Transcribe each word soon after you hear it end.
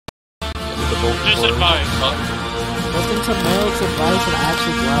Just advice. Listen to Merrick's advice and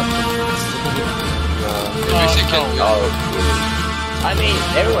actually grab things. I mean,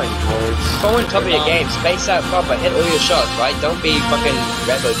 everyone, go on top of your game, space out proper, hit all your shots, right? Don't be fucking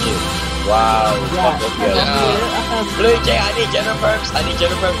Rebel Q. Wow, fuck off, Blue Jay, I need general perks, Blue Jay.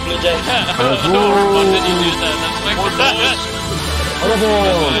 Why did you do that? That's like the best.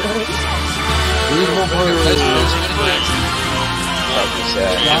 Thank you, sir.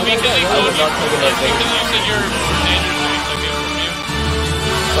 Yeah, because you said your major thing took it from you.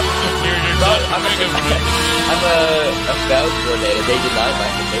 I'm a failed coordinator, they denied my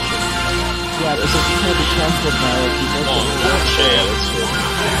application. Yeah, this is you can't be trusted, Merrick. You know That's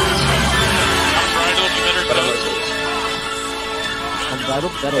true.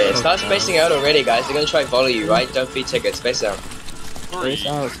 Unbridled better. Okay, start spacing out already, guys. They're gonna try volley you, right? Don't feed tickets, space out. Space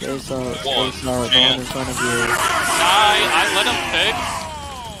out, no one in front of you. I let him pick.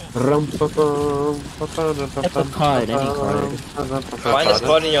 Pick a card, any card. Find a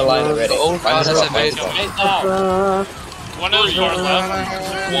spot in your line already. Find a spot. One of those far left.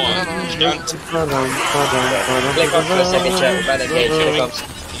 Click on for a second chat, we're about to engage, here it comes.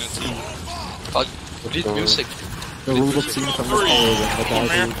 What did music? The rulebook scene from the hallway with the guy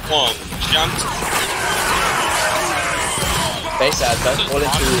who... Space out, don't fall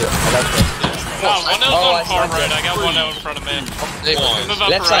into electric. No, one on far right, I got one out in front of me.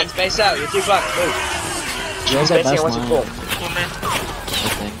 Left side, space out, you're too flat, move. Spacing out, watch it fall.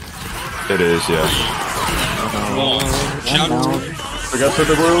 It is, yeah. One down. We got the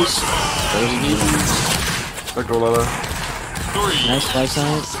rules. Nice right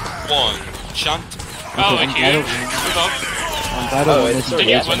side. Oh, thank you. Unbridled. Did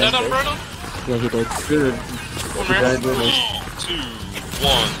you win that umbrella? Yeah, he did. Come here. 3, 2,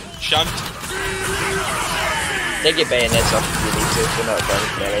 1, shunt. Take your bayonets off if you need to, we're not done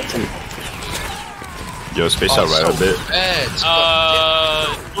with melee. Yo, space out right a bit. 3.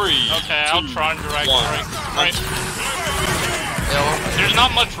 Okay, I'll try and direct right. There's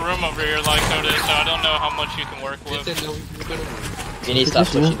not much room over here like Otis, so I don't know how much you can work with. You need to stop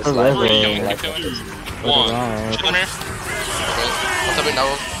pushing the slide. Come here.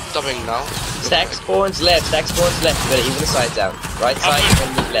 Stopping now. Stack spawns left, you gotta even the sides out. Right side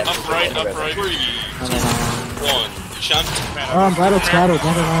and move left. Up right. 3, 2, 1, shunt. Oh, Unbridled scattered,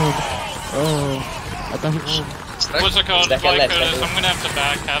 never mind. Oh, I thought he won. What's it called? Like Otis, I'm gonna have to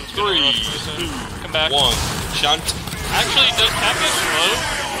back. Have 3, 2, come back. 1, shunt. Actually, does Cap get slow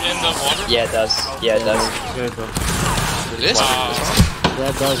in the water? Yeah, it does. Wow. Yeah,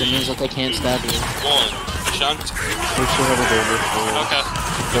 it does. It means that they can't stab you. 1, shunt. Okay.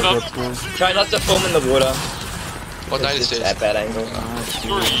 Try not to foam in the water. What night is It's this? at bad angle. 3,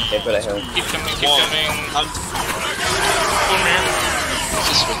 Okay, put a hill. keep coming. Come here. Is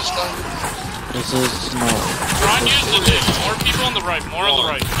this switch time? This is no. Try and use the dip. More people on the right. More on the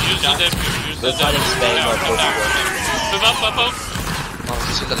right. Use the dip. We're fighting Spain, Come not down. Portugal. Move up. Oh,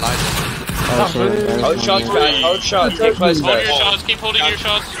 this is the light. Hold shots, guys. Hold shots. Get close, Hold guys. your shots. Keep holding your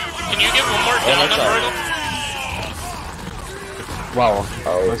shots. Can you get one more down, Unbridled? Wow.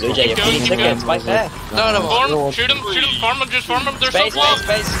 Oh, DJ, you're feeding tickets. Fight back. No. Farm. Shoot him. Farm him. Just farm him. They're so close.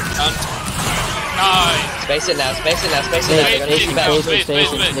 Space. Nice. Space it now. They're gonna shoot back. Spacing.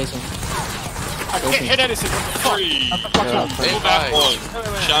 I can't hit anything. 3. Hey, Move back. a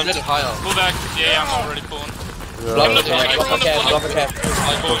little higher. Move back. Yeah, I'm already pulling. Block the cap.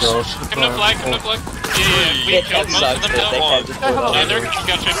 Give him the flag. Yeah. We Get killed that most of sucks, them but they now. can't just pull Yeah, off. they're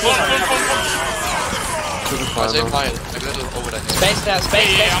gotcha. Pull. I say fine. A little over there. Space now.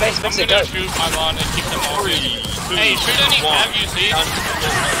 Space I'm it. Go. gonna shoot my lawn and keep them all. Hey, shoot any have you see?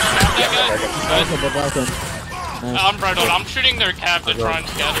 Snap that guy. Unbridled. I'm shooting their cap to try and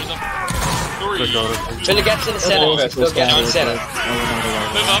scatter them. 3. Fill the gaps in the center first. Fill gaps in the center.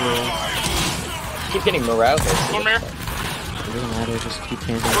 Move up. Keep getting morale here. Come here. It doesn't matter, just keep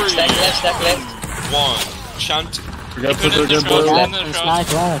handling. 3, Stack left. 1. Shunt. We got Put in the good shots. boys. In the It's shots. not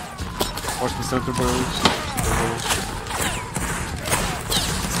left. Watch the center boys.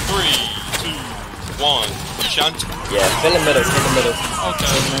 3, 2, 1. Shunt. Yeah, fill the middle. Okay. Middle,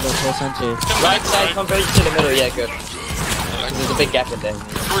 close center. Right side, converge to the middle. Yeah, good. There's a big gap in there.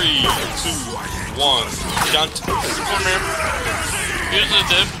 3, 2, 1. Shunt. Come here. Use the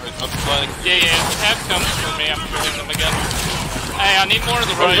dip. Yeah. Cap comes for me. I'm shooting them again. Hey, I need more to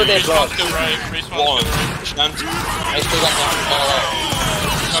the right. Respawn to the right. Respawn to the right. Shunt.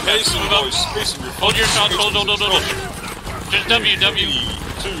 Okay, move up. Hold your shots. Hold. Just W.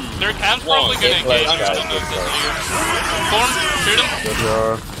 Their cap's probably gonna engage. Form. Shoot him.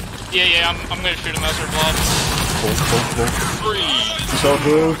 Yeah. I'm gonna shoot him as they're blocked. It's all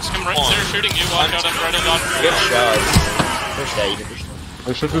good. Come right, they're shooting you. Watch out, I'm right on. Good shot. Push that, you can push that.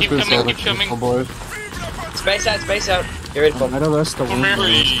 I should have Keep been coming, so keep coming. oh boy. Space out, space out. You're in for me. I know that's the Come one. here.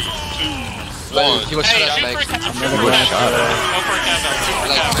 3, 2, 1. He was Hey, shot shoot at for a legs. cap. Go for a cab out. Go for a cab out. Shoot for a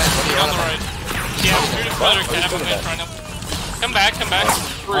Like, cab. man, what are you On on the about? right. Yeah, I'm shooting for another cab. I'm gonna try now. Come back, come back.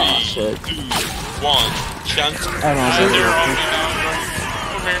 3, shit. 1. Shunt. Oh no, They're I'm on me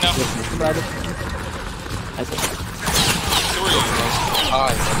now. Come here now. I think 3,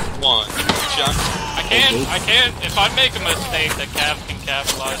 High. 1. Shunt. I can't. If I make a mistake, the cab can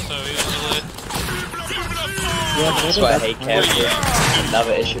capitalize so easily. That's why I hate cabs.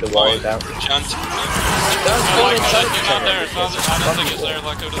 Another issue to worry about. Shunt. Don't Oh, fall like, inside it's each not other. there. It's not, I don't think it's there.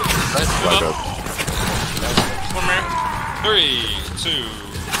 Like, Back move up. up. One more. 3, 2,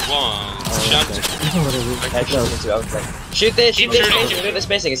 1. Shunt. Shoot this, Keep shoot this shooting. spacing, look at the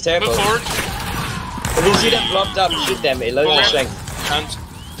spacing, it's terrible. Move forward. If you see them blocked up, shoot them, it loads your strength. Shunt.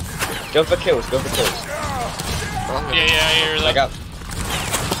 Go for kills, go for kills. Yeah, I hear Back that. up.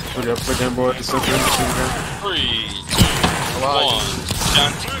 Put it up again, boy. It's up again. 3, 2, 1.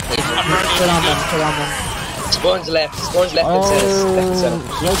 Shunt. I'm put on them, ready. put on them. Spawns left and center. Left and center.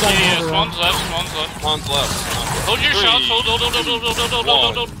 Yeah, Swan's left. Swan's left. Hold your shots. Hold. Move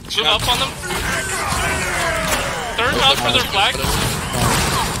up on them. Third shot for their flag.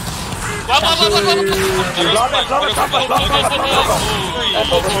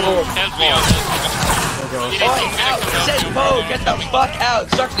 Can't be on this. It says Bo, get the fuck out!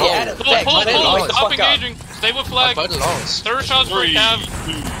 Suck the out of the deck, Pull. wake the Stop fuck up. engaging. Stay with I flag. fight lost. Third shots for Cav.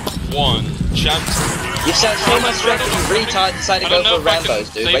 1. Shunt. You sound so much strength and you retard decide to I go don't know for if I can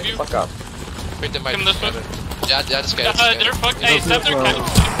Rambos, dude. save Wake the you. fuck up. Wait, they might. Come this way. Yeah, just get it. They're fucked. Hey, step their cap.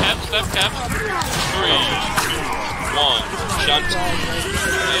 Step cap. 3, 2, 1. Shunt.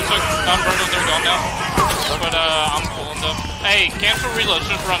 It's like non-burner, they're gone now. But I'm pulling them. Hey, cancel reload.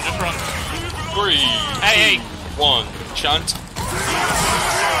 Just run. 3, hey, 1. Shunt.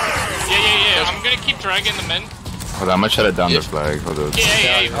 Yeah. I'm gonna keep dragging them in. Hold on, I'm gonna shut it down the flag. Hold on.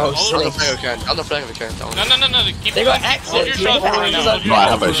 Hey. Oh, hold I'm sick. the flag again. I'm the flag again. No. Keep They got going. access. Hold your You shots have right now. access. Hold No, your I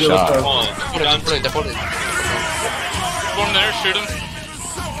have a shot. They're pulling. One there, shoot him.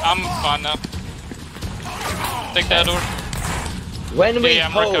 I'm fine now. Take that door. When we Yeah,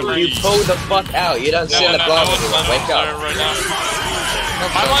 I'm pull, recovering. you pull the fuck out. You don't sit in the block anymore. Wake there up. right now.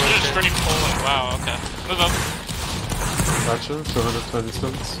 My one's just straight pulling. Wow, okay. Move up. Gotcha. 220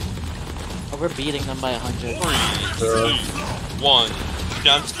 cents. Oh, we're beating them by 100. 3, 2, 1.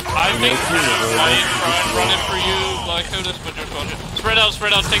 Jump. I think I try and run it for you, Black Otis, but just watch it. Spread out.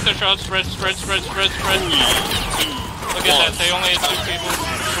 Take their shots. Spread. Look at that. They only had 2 people.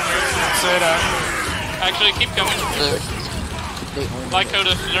 Say that. Actually, keep coming. Black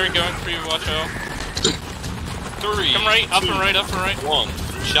Otis, they're going for you. Watch out. 3. Come right. Up and right. 1.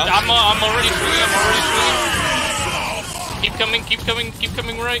 Shot. I'm already swinging. Keep coming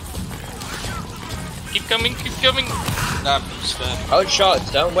right. Keep coming. Hold shots,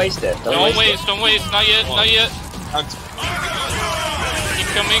 don't waste it. Don't waste. Not yet. Keep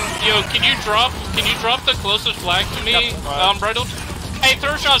coming. Yo, can you drop the closest flag to me? Bridled. Hey,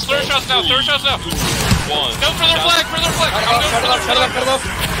 third shots now. 1. Go for their flag. Cut it off.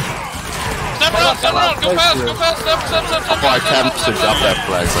 Step around. Go fast. Step. Oh, I can't to drop that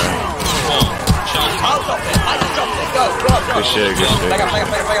flag, man. I'll drop it. I just dropped it. Go. Good shit. Flag up.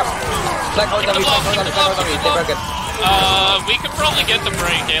 Flag hold on me. They're broken. We could probably get the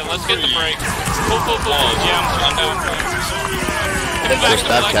break. Yeah, let's get the break. Pull. Yeah, I'm down.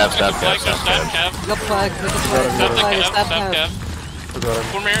 Stab cap. Stab cap. Look flag, Stab cap.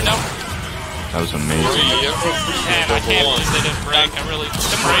 We're here now. That was amazing. Man, I can't believe they didn't break. I really.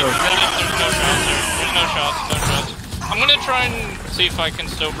 Them break. There's no shots there. There's no shots. I'm gonna try and see if I can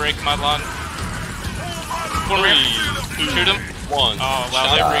still break my line. We're here. Shoot him. 1. Oh,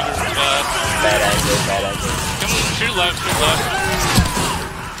 wow, that rigger's bad. Bad angle. Come shoot left. Come right.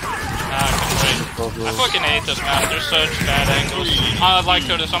 I fucking hate this map. There's such bad angles. I like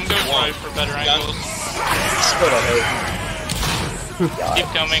Otis. I'm going right for better angles. Keep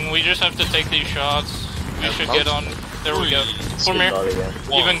coming. We just have to take these shots. We should get on. There we go. Form here.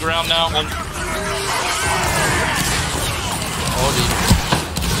 Even ground now.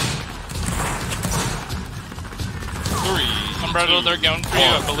 Umbrella, they're going for you.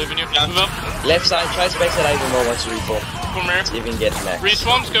 I believe in you. Move up. Left side, try to space it out even more once you reform. Form here. So you can get max.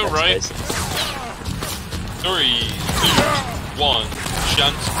 Respawns go right. 3, 2, 1.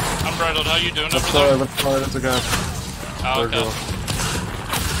 Shunt. Unbridled, how you doing over there? Left side, that's a guy. Oh, okay.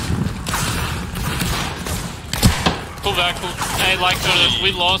 Pull back. Hey, like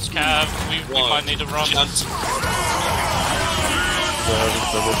we lost Cav. We might need to run.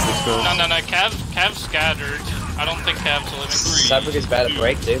 No, Cav's scattered. I don't think Cav's living. Cyborg is bad at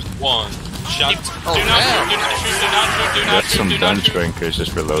break, dude. 1. Shut. Oh, Do not man. shoot, do not shoot, do not Got shoot, some do not dunge shoot. drinkers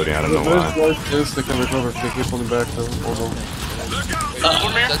just reloading, I don't know why. Yes, they can recover if they keep pulling back though. Hold on.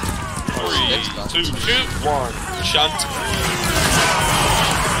 One more. 3, 2, Shoot. 1. Shunt.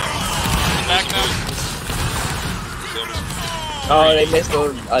 Back now. Oh, they missed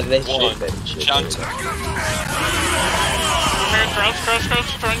all. Oh, they One. shoot. Shunt. Come here, crouch,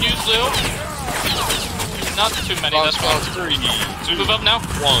 try and use Leo. Not too many, that's fine. 3, 2, Move up now.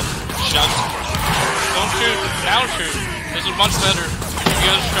 1. Shunt. Don't shoot, now shoot. This is much better. You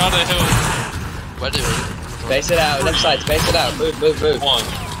guys shot a hill. Where do you? Space it out, left side, space it out. Move. 1.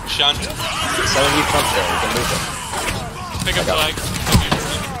 Shunt. Some of you come there, you can move it. Pick up flag.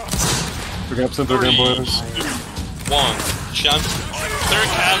 We got center again, 3, boys. 1. Shunt. Third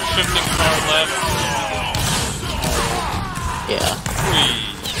Cav shifting far left. Yeah. 3,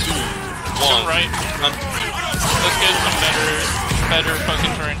 2, 1. Right. Shunt. Let's get some better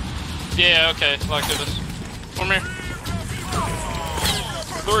fucking terrain. Yeah, okay, lock to this. One more.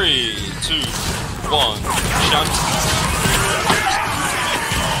 3, 2, 1. Shunt.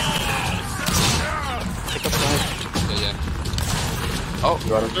 Yeah. Oh, You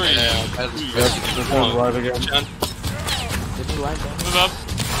got him. 3, Yes, just going right again. Shunt. Move up.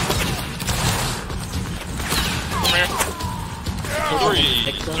 Come here.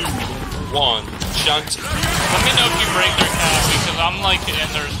 3, 2, 1. Shunt. Let me know if you break their Cav because I'm like in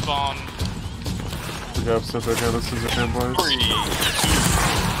their spawn. We got center again. This is again, boys. 3, 2,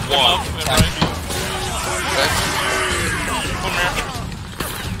 Come up 1. and right. Come here.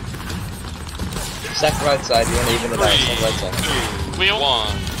 Stack right side, you want to even it out, 3, stack right side. 2, Wheel.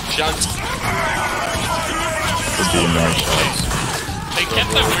 1. Shunt. They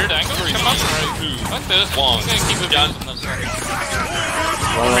kept that weird angle. Come up and right. Like this. I'm One. gonna keep it Done. on this side.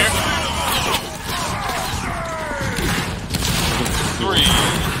 Come here. 3,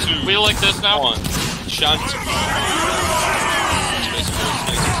 2, Wheel like this now. 1. Shunt.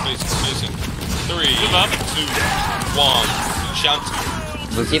 Spacing. 3, Move up. 2, 1. Shunt.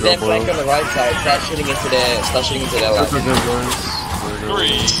 This Keep is that flank on the right side, start shooting into their left. Center again, boys. There we go. 3,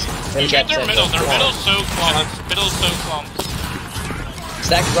 Finish Shoot up their middle. center. Their middle's so clumped. Middle's so clumped.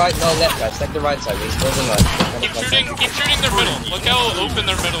 Stack right, no left guys, stack the right side, we're still in line. Keep shooting their middle. Look how open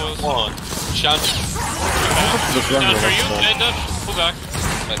their middle is. 1. Shunt. Dodge, are you okay, Dodge? Pull back.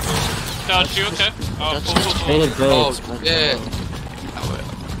 Dodge, you okay? Pull. Faded oh, blades. yeah.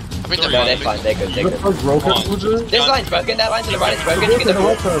 I think No, they're they're fine, they're good. Look for broken, Blue This line's broken, that line's to the right, it's broken, you Jay. get the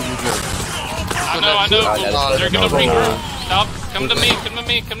ball. I know. Oh, that's They're gonna good. regroup. Stop. Come to me.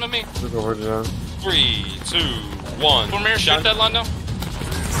 Look over there. 3, 2, 1. Form here, shoot that line now.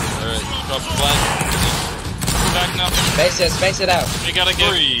 Alright, drop the flag. Pull back now. Space it out. You gotta get.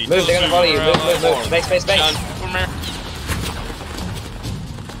 3, Move, they're gonna follow you, move. Space. Shunt. Form here.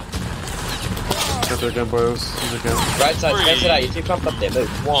 Center again, boys. He's again. Right side, Three. space it out, you're too clumped up there, move.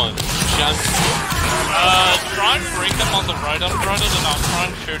 1. Shunt. Try and break them on the right unthreaded and I'll try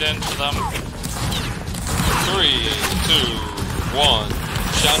and shoot into them. 3, 2, 1.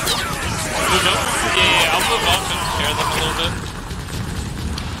 Shunt. Move up. Yeah, I'll move up and scare them a little bit.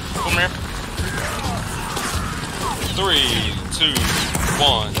 Come here. 3, 2,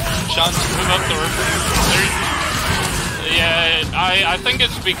 1. Shunt. Move up the roof. Yeah, I think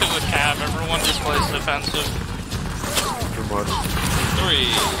it's because of Cav. Everyone just plays defensive. Too much.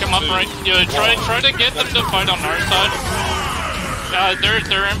 3. Come up 2, right. Yeah, try to get them to fight on our side.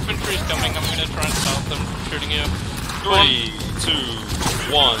 Their infantry's coming. I'm gonna try and stop them from shooting you. 3, 2,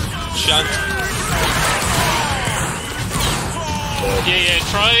 1. Shunt. Yeah.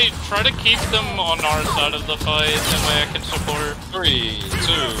 Try to keep them on our side of the fight. That way I can support. 3,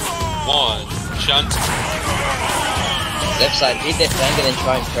 2, 1. Shunt. Left side, beat their flank and then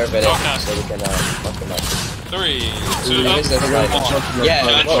try and curve it in Okay. so we can fuck them up. 3, 2, This is right. Yeah,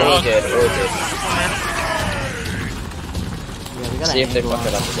 Good all shot. good. Yeah, we gotta See if they angle fuck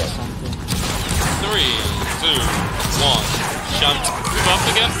it up again. something. 3, 2, 1. Shunt. Move up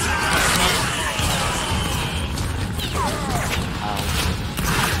again.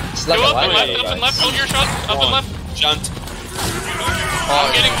 It's like Go a up and line left, rally, up and guys. left. Hold your shots. Up and 1. left. Shunt. I'm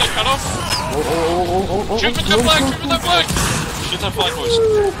getting the cutoff. Oh. Shoot with that flag. Shoot with that flag. Shoot that flag, boys.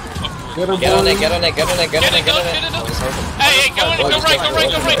 Get him, Get on it, boys. get on it. Get it up. Hey, go right.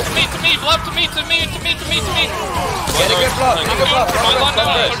 To me. Left, to me. Get a good block, My line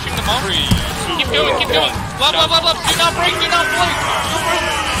now, I'm pushing them off. 3, 2, Keep going. Left. Do not break.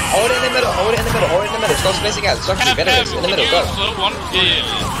 Hold it in the middle. Stop spacing out. Stop Cav, better in the middle, can go. you slow one? Yeah.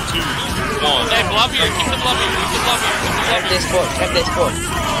 2, one. Hey, blob here, keep the blob here, keep the blob here. Camp this sport, camp this sport.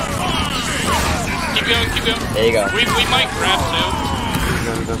 Keep going, keep going. There you go. We might grab too.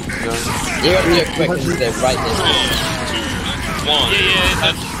 You gotta do it quick because they're right this way. 3, 2, 1. Yeah,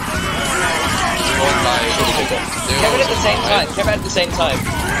 that's... Camp it at the same time, camp it at the same time. 3,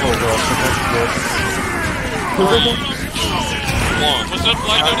 2, 1. What's up,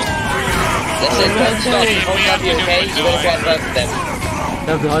 Black Dude? That's it, don't stop. Hold up, you okay? You gotta grab both of them.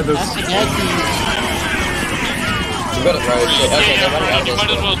 They're behind us. You got it, bro. Shit. Okay, they're running out You this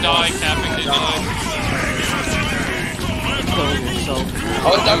might as way. well die capping these guys.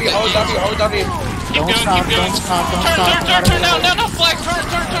 Hold W, hold W, hold W. Keep going, keep going. Turn, no, flag, turn.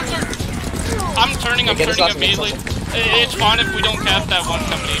 I'm turning immediately. It's fine if we don't cap that one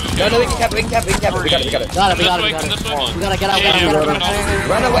company. No, we can cap it. We got it. Come this way. We gotta get out.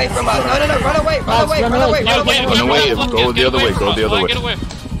 Run away from us. No, run away. Run away. Run away, go the other way, go the other way. Get away.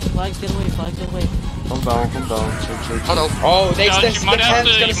 Flags, get away. Calm down. Hello. Oh, the Josh, you might cat's have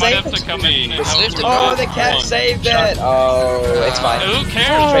gonna to save it. come in. Oh, the cat saved it. Oh, it's fine. Who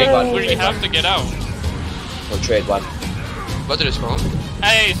cares? Trade one. We have to get out. We'll trade one. What is wrong?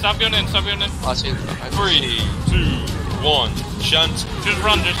 Hey, stop going in. I see it. 3, 2, 1. Shunt. Just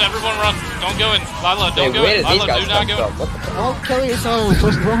run, everyone run. Don't go in. Lila, don't go Where in. did these Lila, guys do not come go in. from? What the fuck? Don't kill yourself.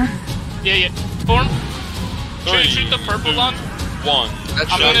 Just run. Yeah. Form. 3, Shoot the purple 2, one. 1. I'm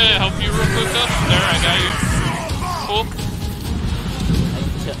gonna help you real quick though. There, I got you. Cool.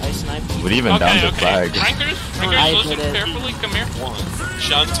 I sniped you. We're even down the flag. Rankers, I listen did it. carefully. Come here. 1.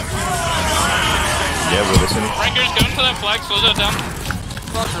 Shunt. Yeah, we're listening. Rankers, go into that flag. Slow that down.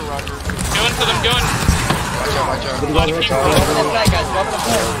 Roger. Go into them. Go in. Watch out. Drop the flag, guys. Drop the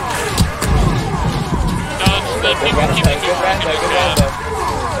flag. The people Good keep the round, good round, though.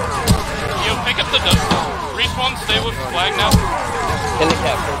 Yo, pick up the dust. Respawn, stay with flag now. Kill the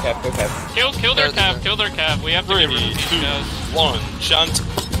cap. Kill their cap. We have to 3, get rid of these 2, guys. 1. Shunt.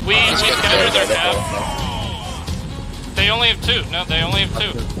 We scattered their cap. They They only have 2. No, they only have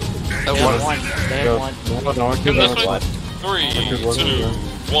 2. They have one. Come this way. 3, 2,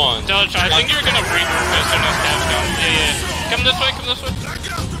 1. Dutch, I think you're gonna regroup as soon as caps down. Yeah. Come this way.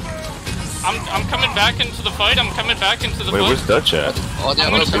 I'm coming back into the fight. Wait, where's Dutch at? I'm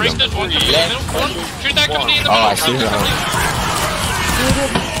gonna break this one company in the middle. Shoot that company in the middle. Oh, I see that.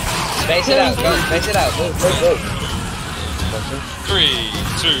 Space it out, go. Space it out. Move. 3,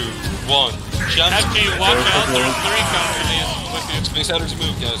 2, 1. Shunt. FG, watch out. There's 3 companies with you. Space Outers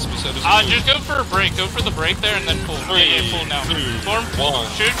move, guys. Space Outers move. Just go for a break. Go for the break there and then pull. 3, Yeah, pull now. 2, Form. 1.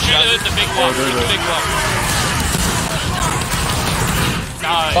 Shoot the big block. Shoot the big block.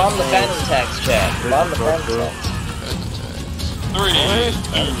 Nice. Bomb the phantom tax, chat. Bomb the phantom tax. 3,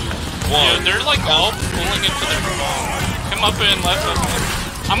 2, 1. Yeah, they're like all pulling into their spawn. Come up and left us.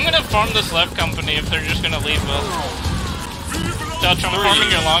 I'm gonna farm this left company if they're just gonna leave us. Dutch, I'm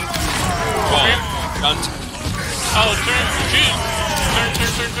farming your lawn. Come here. Shunt. Oh, turn.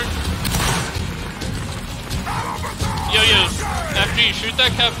 Yo, FG, shoot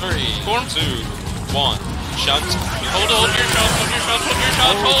that cap. 3, Form. 2, 1. Shunt. Hold your shots.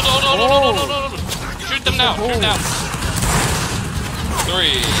 Hold. Shoot them now.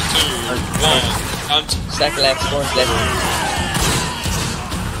 3, 2, 1. Shunt. Stack left, force left.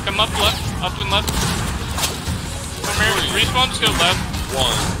 Come up and left. Come here. Respawn, just go left.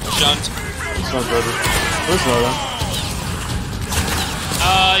 1. Shunt.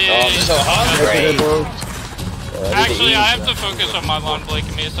 Yeah. I'm so hungry. Actually, I have to focus on my lawn, Blake.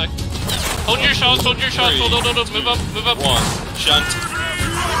 Give me a sec. Hold your shots. Hold. Move up. 1. Shunt.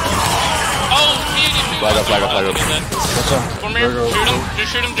 Oh, Flag up. Come here.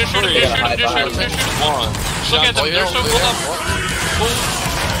 Shoot him. Just shoot him. 1. Look at them. They're so full up.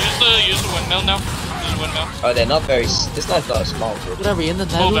 Use the windmill now. Oh, they're not very. This guy's not small. Whatever, in the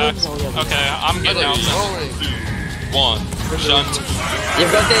Pull back. Netherlands. Oh, yeah, Okay, I'm getting out. 1. Shunt.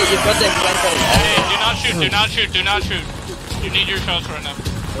 You've got the flank on. Hey, do not shoot. You need your shots right now.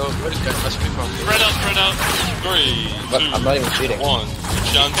 Oh, where is that? Must be from. Spread out. 3, 2, I'm not even shooting. 1.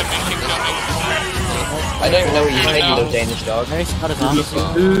 Shunt. Keep coming. I don't even know where you take, you little Danish dog. Very spotted, honestly.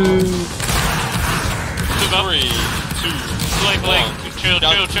 3, 2, Blake, chill.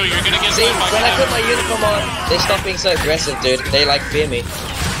 You're gonna get See, sniped by when I put cats. my uniform on, they stop being so aggressive, dude. They like fear me.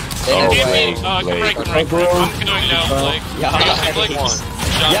 They know Give who I me. am. Come break. I'm going down, Blake. Yikes. 1.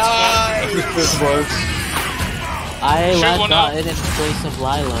 Shunt. Yikes. I Shoot left one that out. in place of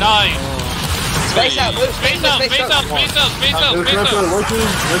Lila. Nice. Space out, move. Space out.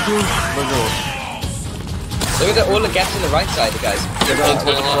 Look at all the gaps in the right side, guys.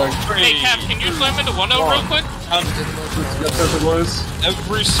 Hey, Cap, can you slam into 1-0 real quick?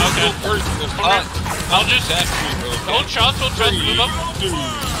 Every single person. I'll just hold shots, move up. 2,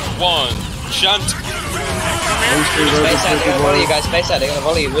 1, shunt. Space out, they're gonna volley you guys. Space out, they're gonna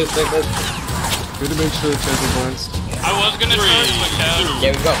volley you. Move. Good to make sure Chase blinds. I was gonna try to like that.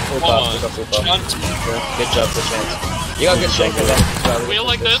 Yeah, we got full buff. Shunt. Good job, good chance. You got good strength in there. Wheel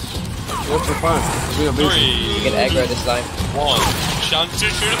like this. What's the fun? You can aggro this time. 1, shunt. Shoot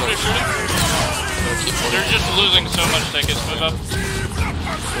him. They're just losing so much tickets. Move up. 3,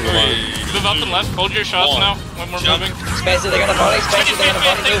 Move up and left. Hold your shots now when we're moving. Space it, they're gonna volley. Space it, they're gonna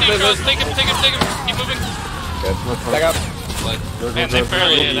volley. Move. Take him. Keep moving. Good. Back up. And they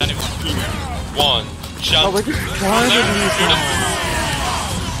barely hit anyone. 1, shunt. Oh, we're just driving Shoot these him.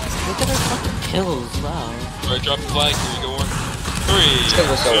 Look at our fucking kills, wow. Alright, drop the flag. Here we go. 3, 2,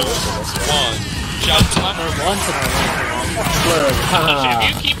 1, shunt. Once in our life. If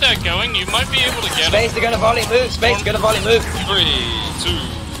you keep that going, you might be able to get it. Space, they're gonna volley. Move. Space, they're gonna volley. Move. 3, 2,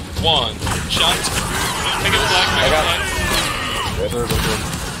 1, shunt. Take a flag.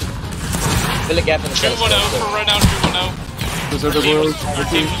 Fill a gap in the Shoot center. 1-0 for right now. Shoot 1-0. Preserve the world. Our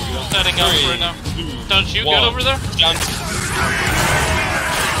team's setting up right now. Does you get over there? Shunt.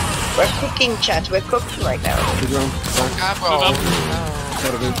 We're cooking, chat. We're cooking right now. Move up.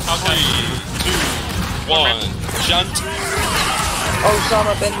 Okay. 3, 2, 1, shunt.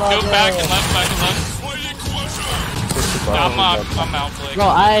 Osama bin Laden. Go back and left. I'm out, Blake. Bro,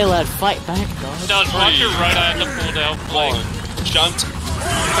 I let fight back, dog. Does watch your right eye to pull down, Blake. 1, shunt.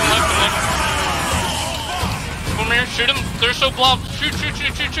 Come left. Come here, shoot him. They're so blocked. Shoot. 3,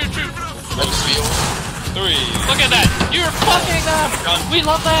 Look at that. You're fucking them. We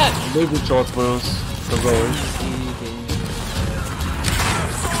love that. Maybe short bros.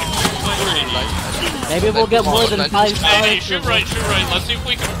 Maybe we'll get more than 5 stars. Hey, shoot right. Let's see if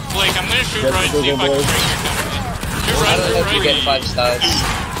we can. Blake, I'm gonna shoot right. See if I can break your company. Shoot I don't know if you right. get 5 stars.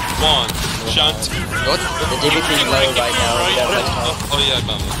 1, shunt. The DBT's low right now. We don't have time. Oh yeah,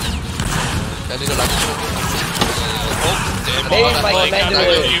 I Maybe my Blake,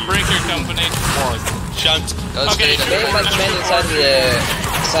 commander. you break your company. 1, shunt. Okay, Maybe my commander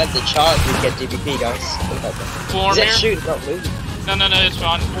inside the chart we get DBP, guys. form Is that here. shoot, not move? No, it's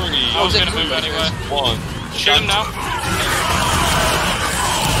fine. I was gonna move anyway. 1, Shoot him now.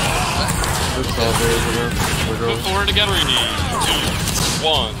 Move forward again. 3, 2,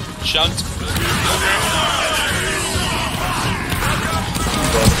 1, shunt.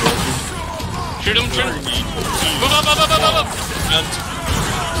 Shoot him. Move up. Shunt.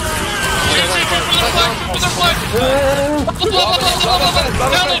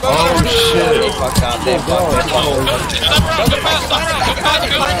 Oh shit! They fucked up. Go fast.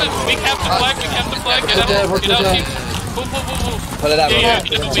 We kept the flag. Get out. Pull it out.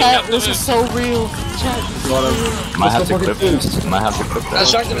 Chat, this is so real. Chat. Might have to clip this.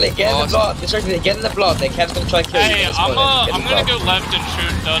 Destructively, get in the block. Get in the block. They kept gonna try to kill you. Hey, I'm gonna go left and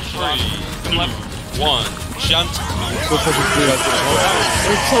shoot Dutch. 3, 2, 1, shunt.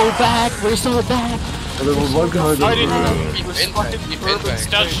 We're so back.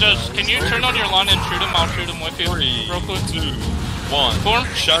 Dutch, can you turn on your line and shoot him? I'll shoot him with you. 3, Real quick. 2, 1, Form.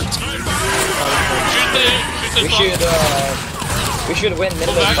 shunt. We should win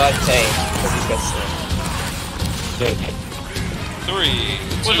minimum 5K. 3,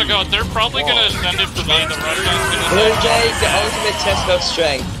 What's it go? They're probably gonna send it to me. The Russians gonna Blue Jays, the ultimate test of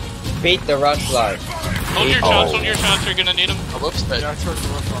strength. Beat the rush line. hold your shots. You're gonna need them. 3,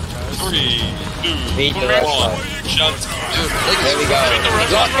 2, Beat the rush 1, line. shunt. There we go.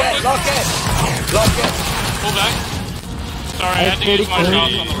 Lock it. Pull back. Sorry, I had to use my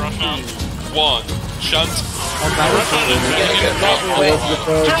shots on the Russians. 1, shunt. Get a good block away.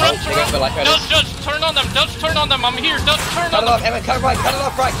 Dutch, turn on them. I'm here. Dutch, turn on them. Cut it right. Go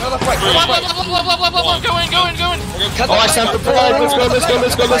in. Oh, I sent the flag. Let's go.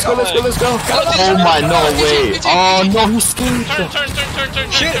 Oh my, no way. Oh no, he escaped. Turn.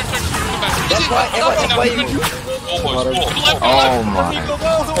 Shoot. That's why you. Oh my.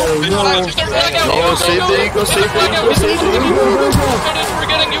 Go save the. We're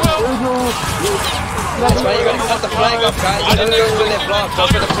getting you out. That's why you gotta cut the flag off, guys. You don't go for their block. Go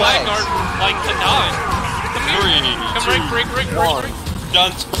for the flag. Like to die. Come here. Come break.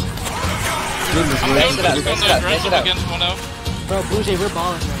 Shunt. Face it up. Against 1-0. Bro, Blue Jay, we're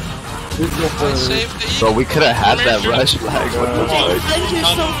balling right now. Bro, we could have had that rush flag. What the fuck?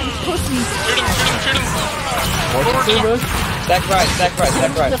 Shoot him. Stack right.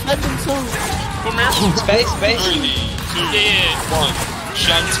 Defend himself. Come here. Space. 3, 2, 1,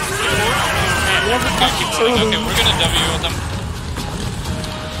 shunt. keep running. Okay, we're gonna W with them.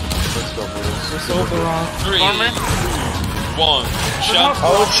 Let's go, boys. It's over, Ron. 3, Farmer. 1. Shut.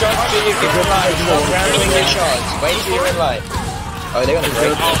 Hold shot till you get revive. Stop rambling your shots. Wait till you revive. Oh, they're gonna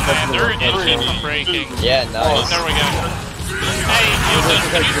break. Oh man, they're itching for breaking. Yeah, nice. There we go. Hey,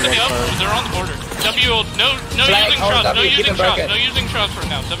 can you stay up? They're on the border. W, no Flag, using hold shots, no W, keep using them shots, broken. no using shots for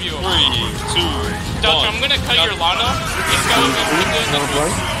now. W. 3, 2, 1. Dutch, I'm gonna cut your line off. Keep going, keep doing this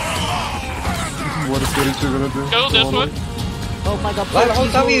one. What is 32 gonna do? Go this way. Oh my god. Line, hold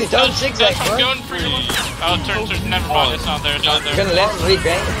W, don't zigzag, I'm bro. going for your line. Oh, turns, never mind, it's not there, it's not there. You're gonna let them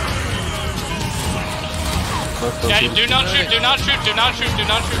regain. Yeah, do not shoot, do not shoot, do not shoot, do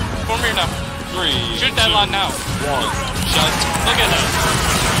not shoot. Form here now. 3, Shoot that line now. 1. Shut. Look at that.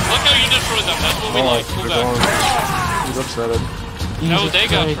 Look how you destroyed them, that's what we like. Pull back. He's upset. No, they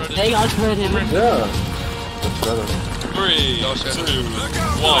got shredded. They got shredded. Yeah. Upset. 3, 2,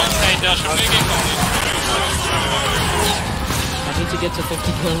 1. Hey, Dutch, I'm making calls. I need to get to 50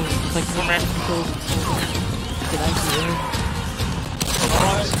 kills. It's like Come here. 50 kills. Can I see it?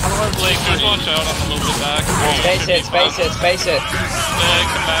 Blake, just watch out, I'm a little bit back. Space it, space it, space it.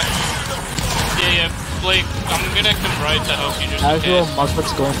 Come back. Yeah, Blake, I'm gonna come right to help you just in Casual case.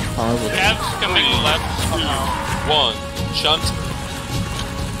 Muslims going forward. Cab's coming left. 1. Shunt.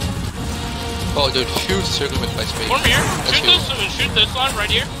 Oh, dude, huge circle with my space. Form here. Shoot this line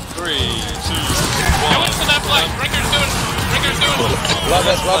right here. 3, 2, 1. Go into that flag. Brinker's doing. Love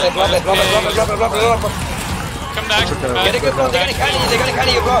it, love it, love it, love it, love it, love it, love it, love it. Come back. Get a good blow, they're gonna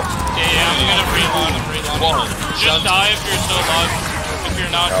carry you, bro. Yeah, I'm gonna reload. 1. Just die if you're still alive. If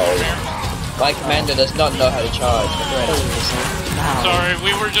you're not, form here. My commander does not know how to charge. Sorry,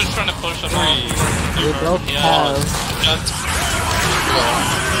 we were just trying to push them off. We both Yeah. have. Shunt.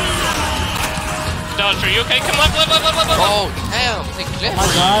 Dutch, are you okay? Come left. Oh, damn, take Oh my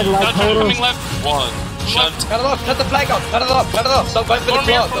god, like Dutch, I'm total. coming left. 1. Shunt. Cut it off, cut the flag off, cut it off, cut it off. Stop going for the Form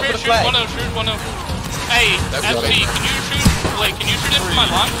here, flag, go for the shoot flag. 1-0, shoot 1-0. Hey, FC, can you shoot, Blake, can you shoot it from my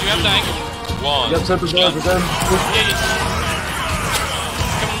line? Do you have the angle? 1. Yep, 10% Shunt. for them. Yeah.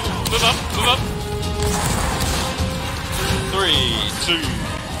 Come, move up. 3, 2,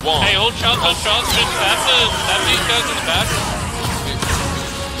 1. Hey, hold shots. Just stab these guys in the back.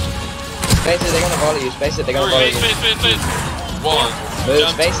 Space it, they're gonna volley you, space it, they're gonna volley you. Space. 1. Move,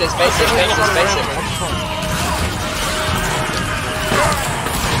 space it, space it, space it, space it.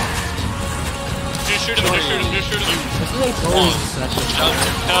 Just shoot him. This is a bowling session. Shunt.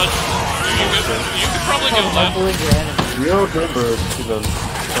 Dutch, you could probably go left. Humbling your enemy. Real number. He does.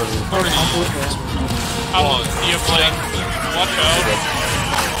 Humbling your enemy. Yeah, Blake, watch out.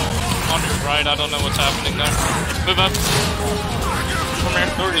 On your right, I don't know what's happening there. Move up. Come here.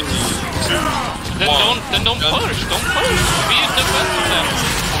 3, 2, 1. Then don't push. Don't push. Be a defensive then.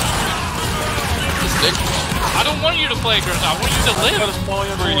 I don't want you to play aggressive. I want you to live.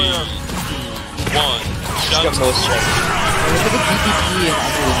 3, 2, 1. Just Shunt. got more strength. Look at the DPP and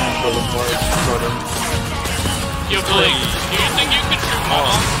everyone. Yo, Blake, do you think you could shoot my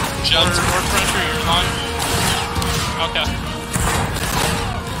line? Shunt. Or pressure your line? Okay.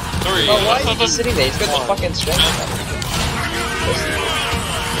 3. Oh, why is he just sitting there? He's got the fucking strength.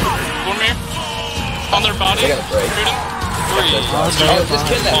 Form here. On their body. They're gonna break. Shoot him. 3, 2, Oh, just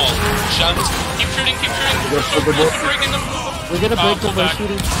kill them. 1. Shunt. Keep shooting. Keep breaking them. We're gonna break them by back.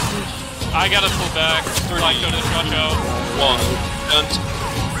 shooting. I gotta pull back. Like go to this, watch out. 1. Shunt.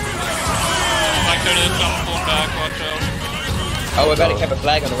 Like go to this, I'm pulling back, watch out. Oh, we're about to cap a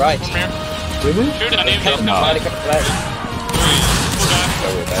flag on the right. Form here. Really? Shoot any of these come About back. to cap a flag. 3, Pull back.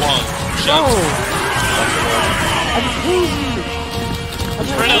 Oh, we're back. 1. No! Shunt.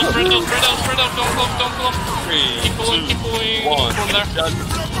 I'm crazy! Spread out, don't close. 3, Keep pulling, 2, 1. From there. Shunt.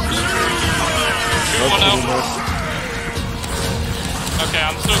 Shoot one out. Okay,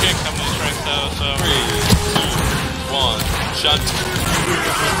 I'm still getting company strength though, so. 3, 2, 1. Shunt.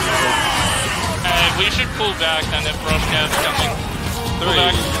 Hey, we should pull back then if rush cat's coming. 3,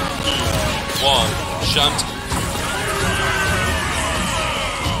 2, 1. Shunt.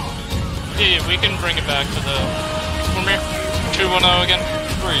 Yeah, we can bring it back to the. Come here. 2-1-0 again.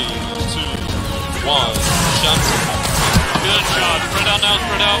 3, 2, 1. Shunt. Good shot. Spread out now,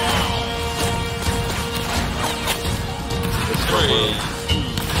 spread out. 3, 2,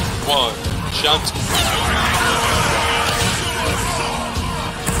 1. Shunt.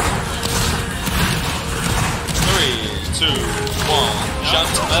 3, 2, 1.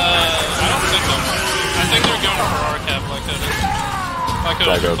 Shunt. I don't think so. I think they're going for our cap like that.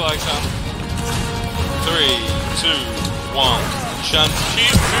 Like a flag down. 3, 2, 1. Shunt.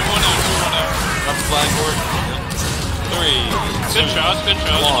 Keep 2-1-0, 2-1-0. Left flag work. 3, 2, Good shots, good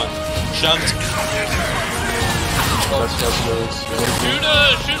shots. 1. Shunt. Shoot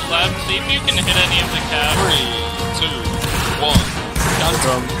left, see if you can hit any of the cabs. 3, 2, 1. Shunt.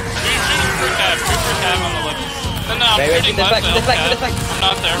 Shoot for cab, on the left. No, I'm shooting left now, cab. I'm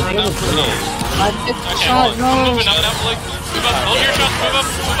not there right now. Okay, I'm moving up now, Blake. Move up, hold your shots, move up.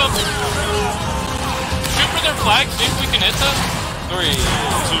 Shoot for their flag, see if we can hit them. 3, 2, 1.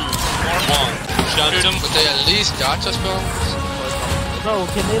 Shunt. Shoot them. Would they at least dodge us, bro? Bro,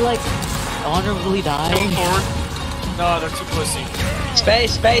 can they like honorably die? Come forward. No, they're too pussy.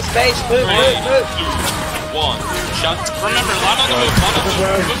 Space. Move. 3, 2, 1. Shunt. Remember, line on the move,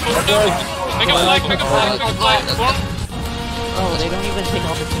 move forward now. Make a flag, form. Oh, they don't even take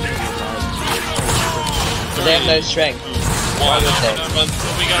opportunities. They have no strength. Why would they?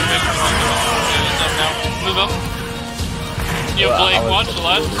 We got big now. Move up. Yo, Blake, watch the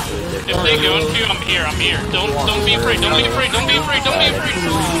left. If they go into you, I'm here. Don't be afraid.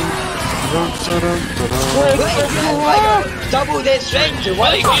 Double their strength.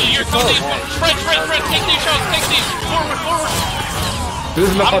 Blake, you're going spread. Take these shots. Forward. I'm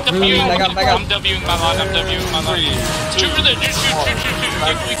Wing my line. Shoot for the, shoot.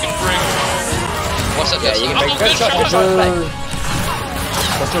 If we can break. What's up, Yeah, you can break. Good shot. I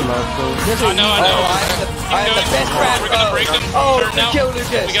know. I have the best round. We're gonna break them. Oh, Turn now. kill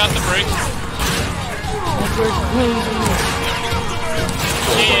Lucas. We got the break.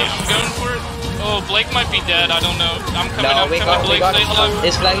 Yeah, I'm going for it. Oh, Blake might be dead. I don't know. I'm coming. Blake, stay alive.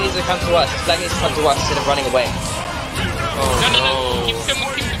 His flag needs to come to us. Instead of running away. No. Keep coming.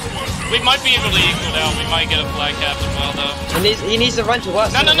 We might be able to equal it out. We might get a flag cap as well, though. He needs to run to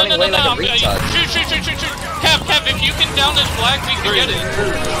us. No. Like a retard. Shoot. Cap, if you can down this flag, we can get it. 1.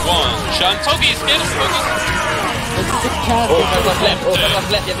 Shunt. Hoagies, get him, Oh, come left. You have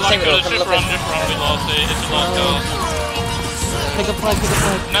to save it all. Just run. We lost it. It's a lost cause. Take a flag.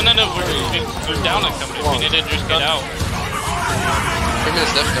 No. We're down a company. We need to just get out. 3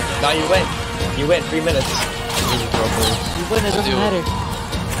 minutes left, though. No, you win. 3 minutes. You win, it doesn't matter.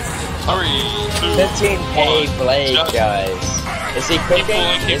 3, 2, 15. Hey, Blake, Shunt. guys. Is he Keep cooking?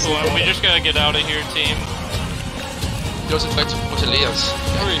 pulling. We just gotta get out of here, team. Joseph back to Elias.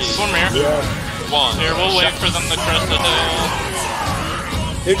 3, Form here. 1. Here, we'll wait for them to crest the hill.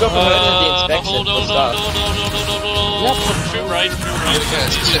 Who got promoted at the inspection? Hold. Shoot right.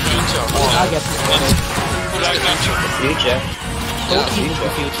 Yes, it's the future. I get promoted. Future.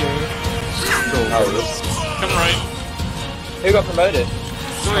 Future. Oh, Come right. who got promoted?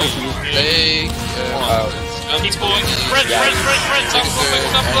 3, They, Keep pulling. Spread. Stop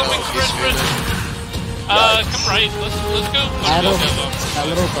blowing. Spread. Come right. Let's go. Adam, that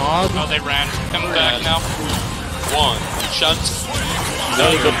little dog. Oh, they ran. Come back now. 1. Shunt.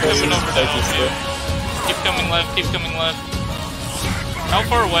 Coming over now. Keep coming left. How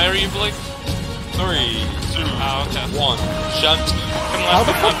far away are you, Blake? 3, 2, Oh, okay. 1. Shunt. Come How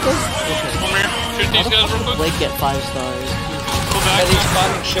the left. fuck does Come here. Shoot these guys real quick. Blake get 5 stars? Pull Yeah, back. these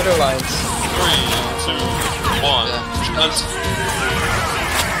farming sugar lines. 3, 2, 1. Shunt.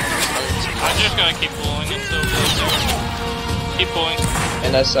 I just gotta keep pulling. It's so close. Keep pulling.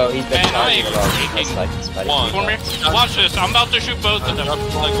 And so he's been Man, I charging ain't a lot. freaking- That's like his buddy. One. Form here. Watch this. I'm about to shoot both of them.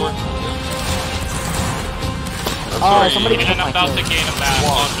 Oh, somebody And took I'm my about kill. to gain a back.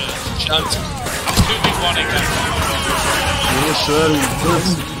 Watch this. Shunt. I'm 2v1ing them.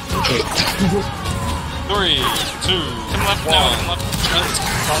 3, 2, Come left now. Come left.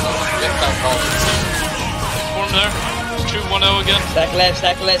 Form there. Shoot 1-0 again. Stack left.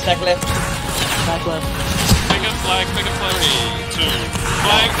 Back left. Pick a flag. 3, 2,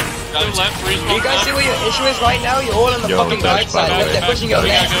 Flag. Go left. Respawn. You guys see what your issue is right now? You're all on the fucking right side. They're pushing your We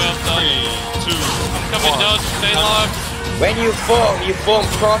gotta left. go outside. 3, 2, Coming, Dodge. Stay alive. When you form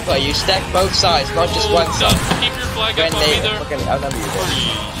proper. You stack both sides, not just one side. Keep your flag When up on they me there. fucking outnumber you.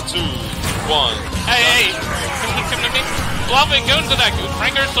 3, 2, 1. Hey. Come to me. Blob it. Go into that.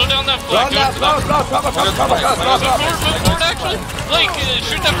 Franker, slow down that flag. Go into that. Block, proper. Move forward, actually. Blake,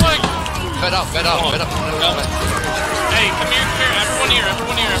 shoot that flag. Fed up. Hey, come here. Everyone here.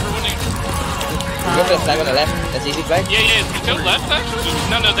 Go for the flag on the left. That's easy flag. Yeah. Go left, actually.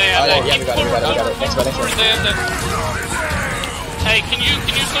 No, they have that. Yeah, we got it. Next one. They have that. Hey, can you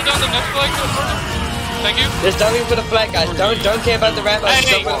slow down the next flag? Thank you. Just don't even for the flag, guys. Don't care about the ramp. Hey,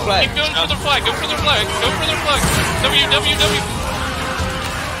 Just go for the flag. keep going for their flag. Go for their flag. W.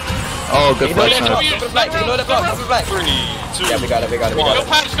 Oh, good Ignore flag, that block. man. Go for the flag. Ignore the block. Go for the flag. 3, 2, Yeah, we got it. Go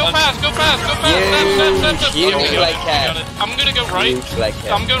past. Huge flag Got cap. it. I'm gonna go right. Huge flag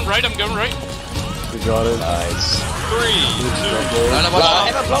cap. I'm going right. We got it. Nice. 3, 2, Lila, watch out.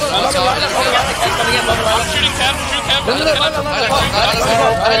 Emma, blow it, blow it, blow it, blow it, Cat's coming in, blow it, blow I'm it. shooting Cam, shoot Cam. No, no, no, no, no, no,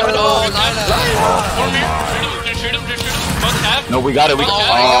 no. Form here. Shoot him, just shoot him. Both Cam. No, we got it. We got it.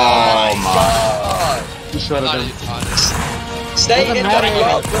 Oh my. God. You shot at him. Stay in the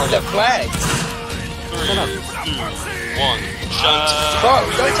block with the flag. 3, 2, 1. Shunt. Bro,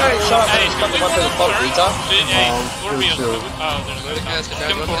 don't turn it sharp and just fucking one to the top, retard. Hey, Scorpio. Oh, there's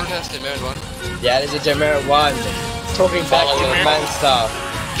Yeah, there's a demerit one. Talking back to the man stuff.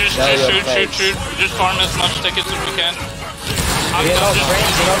 Just shoot. Just farm as much tickets as we can. You're not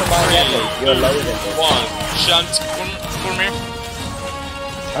friends, you're not on my level. You're lower than me. 1. Shunt. Form here.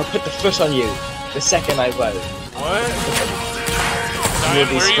 I'll put the foot on you the second I vote. You'll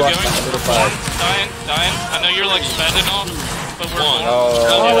Diane, be where are you squashed going? like a little bird. Diane. I know you're like sped and all, but we're One. Oh,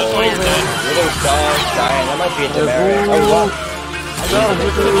 that's why you're dead. little dog, Diane. That might be a demerit. Oh, what?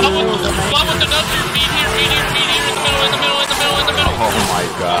 Flop with the nuts here. Feed here. In the middle. Oh my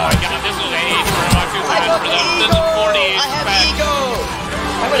god. God, this is 8 for Raku's I got for the them. This eagle! is 40 I have back. eagle!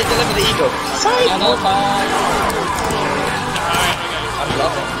 I'm gonna deliver the eagle. Sorry! I'm loving it.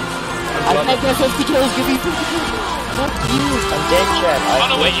 I had that 50 kills, give me 50 kills. Fuck you. I'm dead, Chad. Oh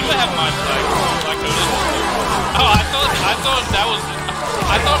no, wait, you have my flag. Flag coded. Oh, I thought that was.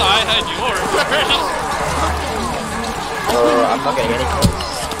 I thought I had yours. I'm not getting any kills.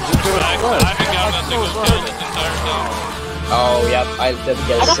 I haven't gotten a single kill this entire time. Oh, yep, I didn't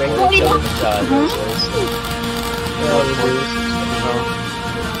get a single kill this time.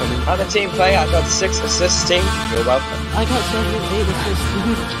 How the team play? I got 6 assists, team. You're welcome. I got 7 or 8 assists.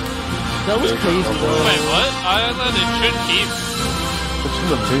 That was crazy, though. Wait, what? I thought it should keep.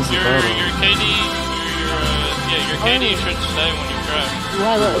 Your KD, your KD should stay when you crash.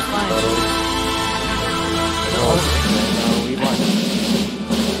 Why, that was fine.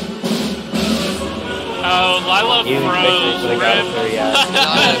 Oh, Lila froze. Rip.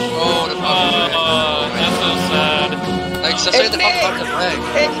 That's so sad. Like, so say the fuck the flag.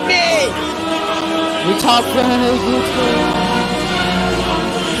 It's me! We top flag, let's go.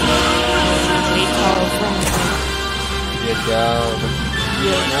 We top flag. Get down.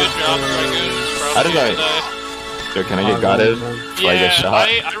 Good job, Ragoon. How did I? Yo, can I get guarded? Yeah,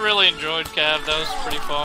 I really enjoyed Cav. That was pretty fun.